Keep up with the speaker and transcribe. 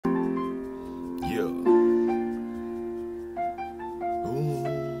Yeah. Ooh.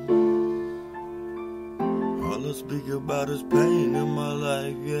 All I speak about is pain in my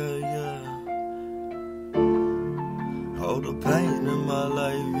life, yeah, yeah. All the pain in my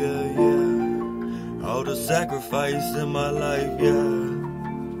life, yeah, yeah. All the sacrifice in my life, yeah.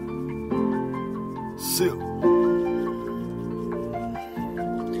 Sipp.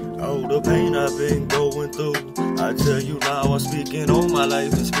 All the pain I've been going through, I tell you now I'm speaking on my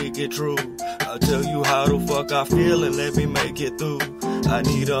life and speak it true. I'll tell you how the fuck I feel and let me make it through. I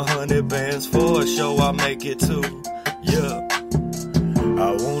need 100 bands for a show, I make it too. Yeah,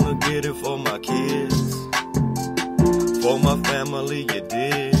 I wanna get it for my kids, for my family, you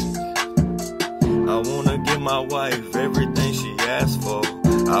dig. I wanna give my wife everything she asked for.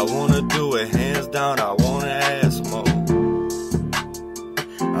 I wanna do it hands down, I wanna ask more.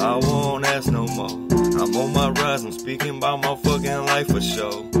 I won't ask no more. I'm on my rise, I'm speaking about my fucking life for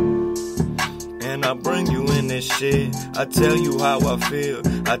sure. And I bring you in this shit, I tell you how I feel.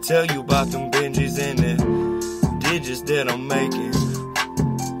 I tell you about them Benjis and the digits that I'm making.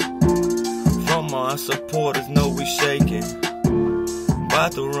 From our supporters, know we shaking.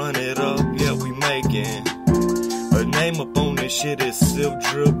 About to run it up, yeah, we making. Her name up on this shit is Sipp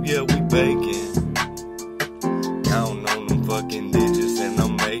Dripp, yeah, we baking. Counting on them fucking digits and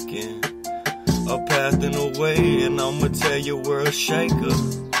I'm making a path in a way, and I'ma tell you we're a shaker.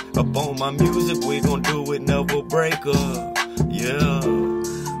 Up on my music, we gon' do it, never break up. Yeah,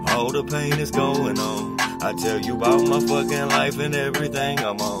 all the pain is going on. I tell you about my fucking life and everything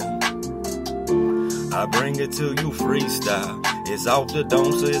I'm on. I bring it to you freestyle. It's off the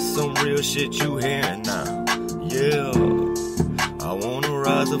dome, so it's some real shit you hearing now. Yeah, I wanna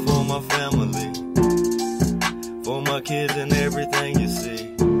rise up for my family, for my kids and everything you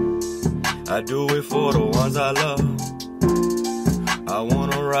see. I do it for the ones I love. I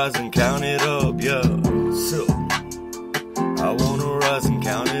wanna rise and count it up, yeah. So, I wanna rise and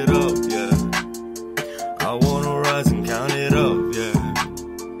count it up, yeah. I wanna rise and count it up, yeah.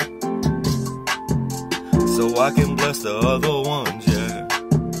 So I can bless the other ones, yeah.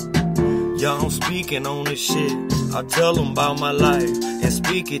 Yeah, I'm speaking on this shit. I tell them about my life and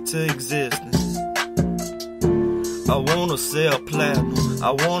speak it to existence. I wanna sell platinum,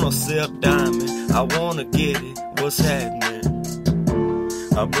 I wanna sell diamond, I wanna get it, what's happening?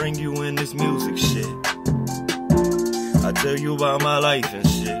 I bring you in this music shit. I tell you about my life and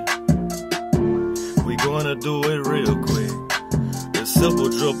shit. We gonna do it real quick. The simple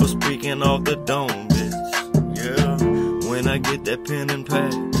dripper speaking off the dome, bitch. Yeah, when I get that pen and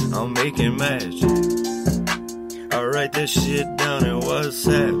pad, I'm making magic. I write that shit down and what's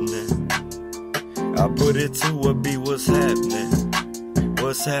happening. I put it to a beat, what's happening?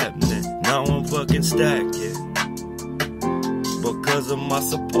 What's happening? Now I'm fucking stacking. Because of my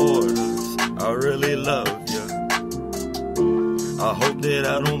supporters, I really love you. I hope that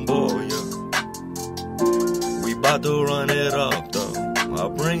I don't bore you. We bout to run it up though. I'll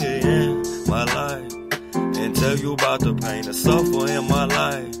bring it in my life and tell you about the pain and suffer in my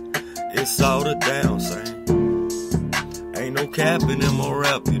life. It's all the damn same. Ain't no capping in my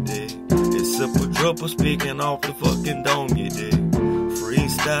rap, you dig. It's Sipp Dripp speaking off the fucking dome, you dig.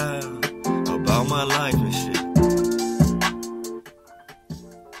 Freestyle about my life and shit.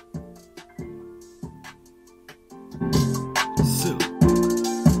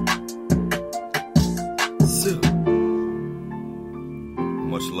 Sipp.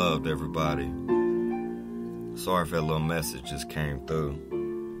 Much love to everybody. Sorry if that little message just came through.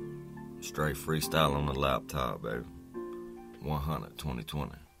 Straight freestyle on the laptop, baby. 100,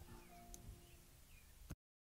 2020.